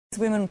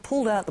Women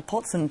pulled out the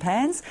pots and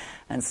pans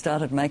and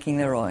started making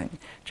their own.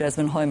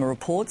 Jasmine Homer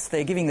reports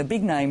they're giving the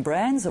big name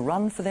brands a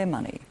run for their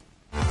money.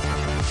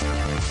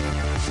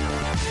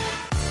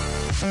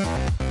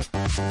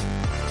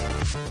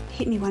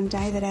 Hit me one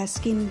day that our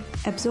skin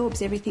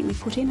absorbs everything we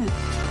put in it.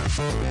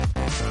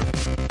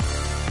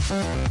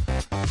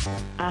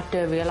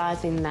 After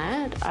realising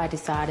that, I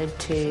decided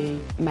to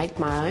make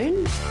my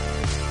own.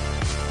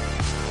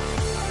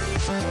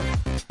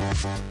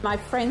 My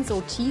friends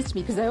all teased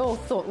me because they all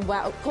thought,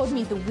 wow, called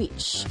me the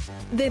witch.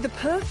 They're the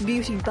Perth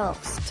beauty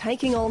buffs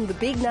taking on the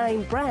big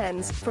name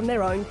brands from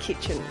their own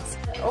kitchens.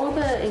 All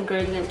the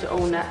ingredients are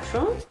all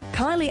natural.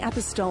 Kylie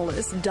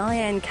Apostolos,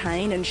 Diane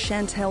Kane and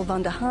Chantel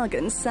van der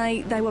Hagen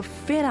say they were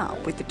fed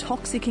up with the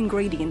toxic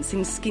ingredients in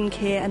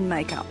skincare and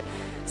makeup.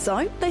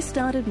 So they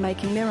started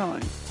making their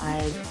own.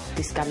 I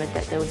discovered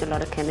that there was a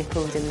lot of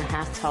chemicals in the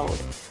household.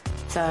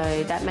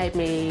 So that made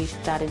me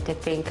starting to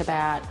think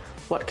about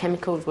what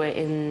chemicals were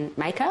in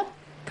makeup.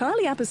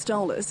 Kylie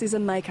Apostolos is a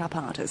makeup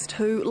artist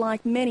who,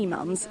 like many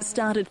mums,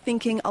 started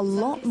thinking a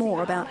lot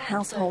more about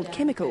household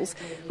chemicals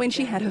when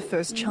she had her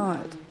first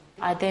child.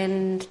 I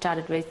then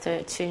started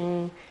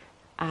researching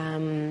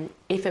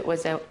if it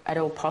was at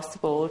all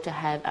possible to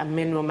have a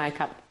mineral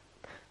makeup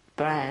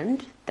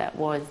brand that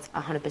was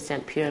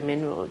 100% pure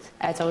minerals.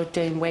 As I was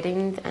doing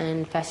weddings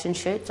and fashion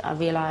shoots, I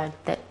realised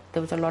that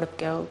there was a lot of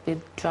girls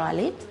with dry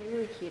lips.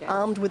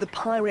 Armed with a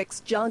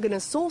Pyrex jug and a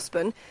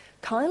saucepan,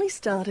 Kylie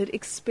started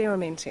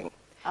experimenting.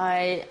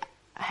 I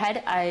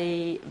had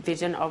a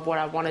vision of what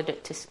I wanted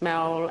it to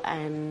smell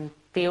and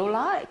feel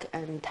like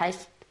and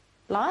taste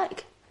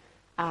like,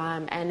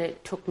 and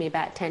it took me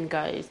about 10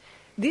 goes.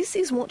 This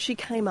is what she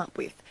came up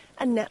with,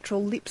 a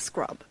natural lip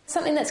scrub.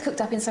 Something that's cooked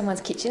up in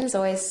someone's kitchen is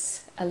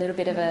always a little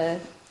bit of a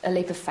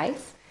leap of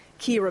faith.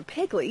 Kira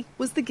Pegley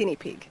was the guinea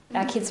pig.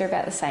 Our kids are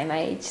about the same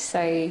age,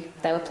 so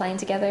they were playing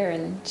together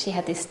and she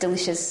had this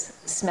delicious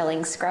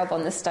smelling scrub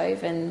on the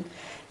stove and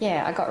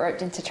yeah, I got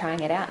roped into trying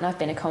it out and I've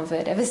been a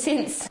convert ever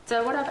since.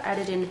 So what I've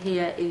added in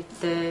here is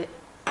the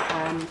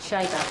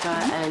shea butter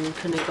and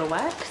canuga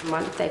wax.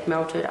 Once they've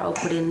melted, I'll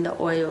put in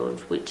the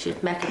oils, which is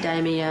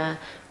macadamia,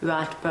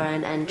 rice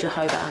bran and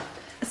jojoba.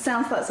 It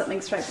sounds like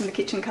something straight from the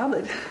kitchen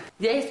cupboard.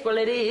 Yes, well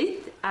it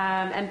is,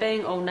 and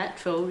being all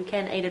natural, you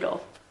can eat it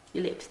off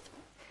your lips.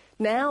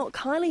 Now,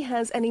 Kylie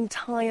has an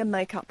entire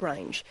makeup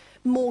range,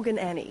 Morgan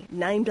Annie,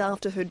 named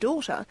after her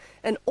daughter,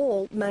 and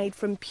all made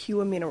from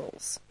pure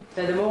minerals.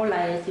 So the more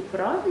layers you put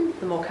on,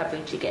 the more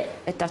coverage you get.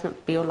 It doesn't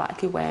feel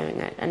like you're wearing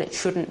it, and it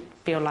shouldn't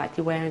feel like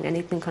you're wearing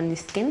anything on your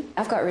skin.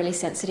 I've got really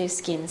sensitive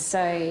skin,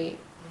 so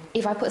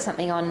if I put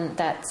something on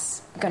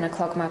that's going to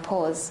clog my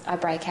pores, I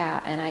break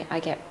out and I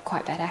get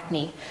quite bad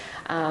acne.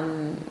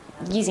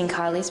 Using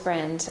Kylie's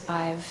brand,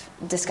 I've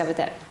discovered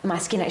that my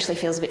skin actually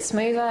feels a bit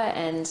smoother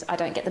and I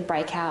don't get the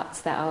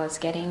breakouts that I was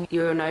getting.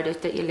 You'll notice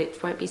that your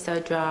lips won't be so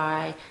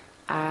dry,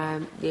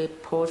 your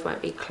pores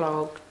won't be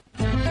clogged.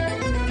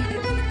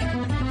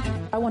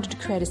 I wanted to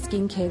create a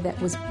skincare that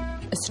was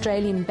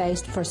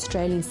Australian-based for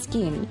Australian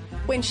skin.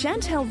 When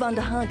Chantel van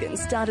der Hagen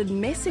started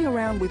messing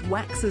around with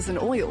waxes and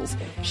oils,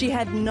 she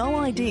had no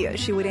idea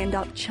she would end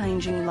up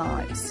changing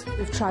lives.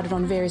 We've tried it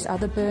on various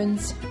other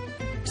burns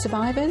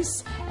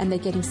survivors and they're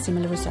getting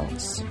similar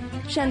results.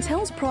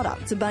 Chantel's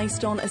products are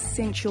based on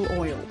essential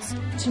oils.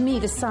 To me,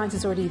 the science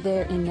is already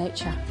there in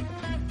nature.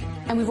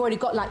 And we've already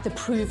got like the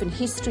proven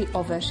history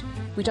of it.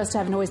 We just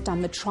haven't always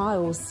done the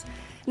trials.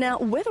 Now,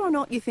 whether or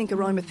not you think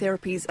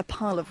aromatherapy's a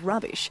pile of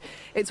rubbish,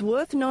 it's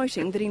worth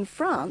noting that in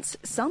France,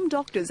 some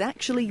doctors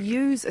actually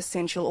use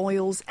essential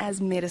oils as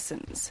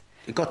medicines.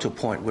 It got to a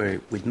point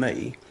where, with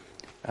me,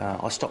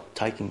 I stopped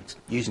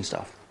using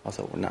stuff. I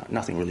thought, well, no,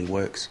 nothing really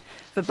works.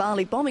 For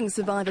Bali bombing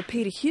survivor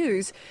Peter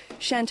Hughes,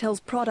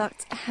 Chantel's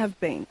products have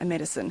been a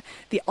medicine,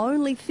 the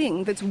only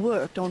thing that's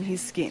worked on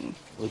his skin.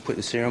 We put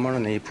the serum on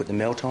and then you put the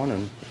melt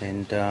on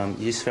and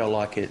you just felt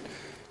like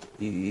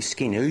your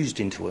skin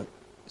oozed into it.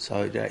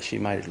 So it actually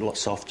made it a lot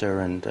softer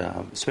and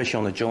especially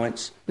on the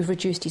joints. We've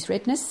reduced his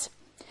redness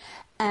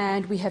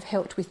and we have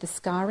helped with the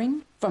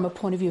scarring. From a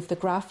point of view of the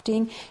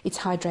grafting, it's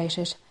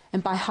hydrated.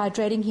 And by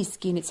hydrating his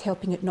skin, it's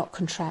helping it not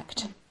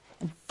contract.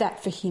 And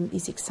that for him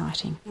is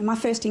exciting. My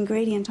first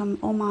ingredient on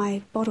all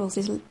my bottles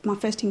is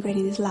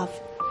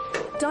love.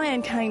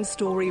 Diane Kane's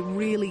story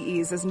really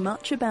is as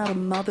much about a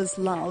mother's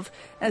love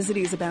as it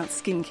is about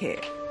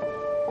skincare.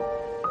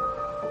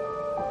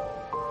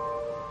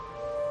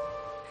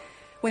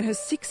 When her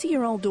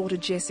 60-year-old daughter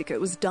Jessica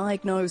was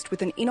diagnosed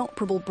with an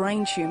inoperable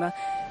brain tumour,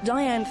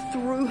 Diane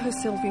threw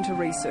herself into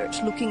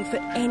research looking for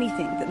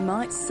anything that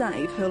might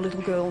save her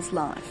little girl's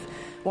life.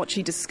 What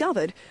she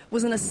discovered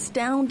was an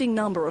astounding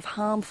number of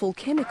harmful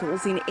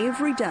chemicals in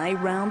everyday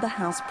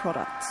round-the-house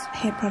products.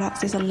 Hair products,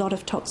 there's a lot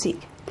of toxic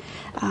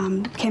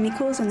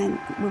chemicals, and then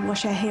we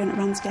wash our hair and it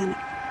runs down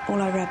all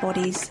over our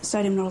bodies.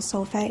 Sodium lauryl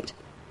sulphate,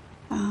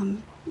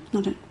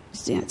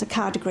 it's a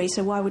car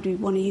degreaser. Why would we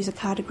want to use a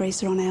car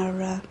degreaser on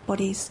our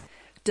bodies?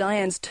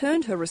 Diane's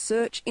turned her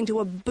research into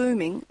a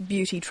booming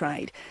beauty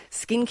trade.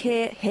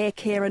 Skincare, hair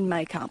care and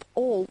makeup,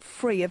 all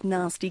free of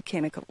nasty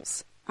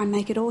chemicals. I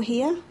make it all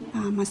here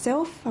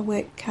myself. I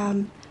work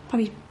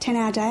probably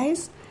 10-hour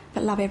days,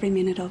 but love every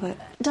minute of it.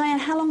 Diane,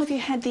 how long have you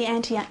had the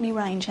anti-acne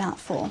range out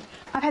for?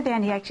 I've had the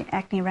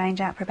anti-acne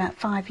range out for about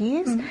 5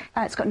 years.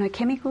 It's got no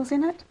chemicals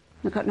in it.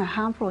 It's got no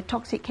harmful or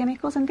toxic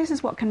chemicals, and this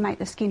is what can make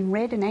the skin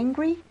red and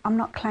angry. I'm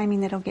not claiming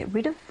that I'll get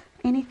rid of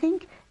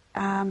anything.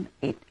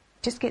 It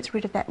just gets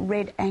rid of that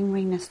red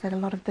angriness that a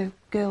lot of the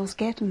girls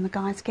get and the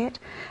guys get.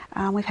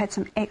 We've had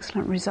some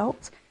excellent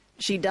results.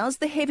 She does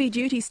the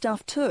heavy-duty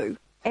stuff too.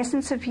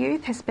 Essence of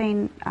Youth has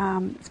been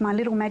it's my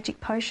little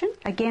magic potion.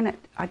 Again,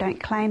 I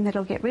don't claim that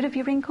it'll get rid of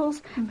your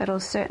wrinkles, but it'll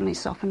certainly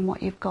soften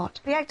what you've got.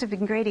 The active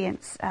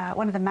ingredients,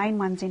 one of the main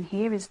ones in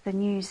here is the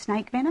new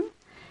snake venom.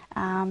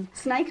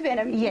 Snake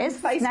venom? Yes,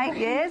 snake,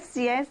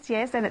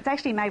 yes, and it's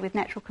actually made with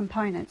natural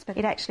components, but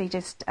it actually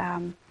just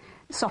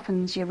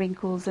softens your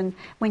wrinkles, and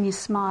when you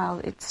smile,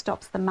 it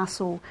stops the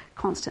muscle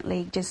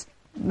constantly just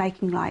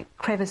making like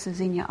crevices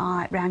in your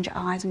eye, around your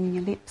eyes and in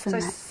your lips.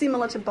 And so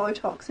similar to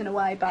Botox in a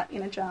way, but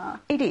in a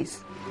jar. It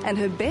is. And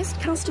her best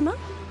customer?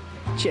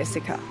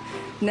 Jessica.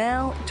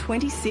 Now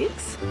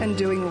 26 and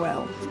doing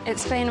well.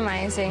 It's been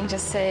amazing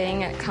just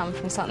seeing it come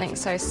from something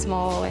so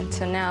small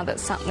into now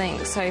that's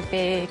something so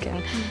big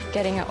and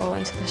getting it all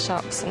into the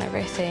shops and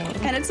everything.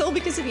 And it's all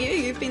because of you.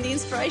 You've been the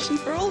inspiration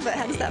for all of it.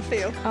 How does that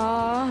feel?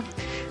 Oh,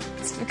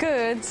 it's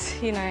good.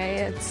 You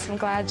know, I'm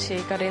glad she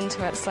got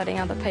into it. It's letting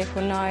other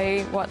people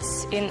know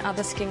what's in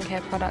other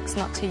skincare products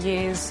not to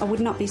use. I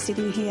would not be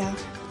sitting here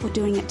or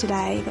doing it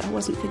today if it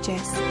wasn't for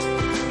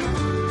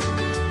Jess.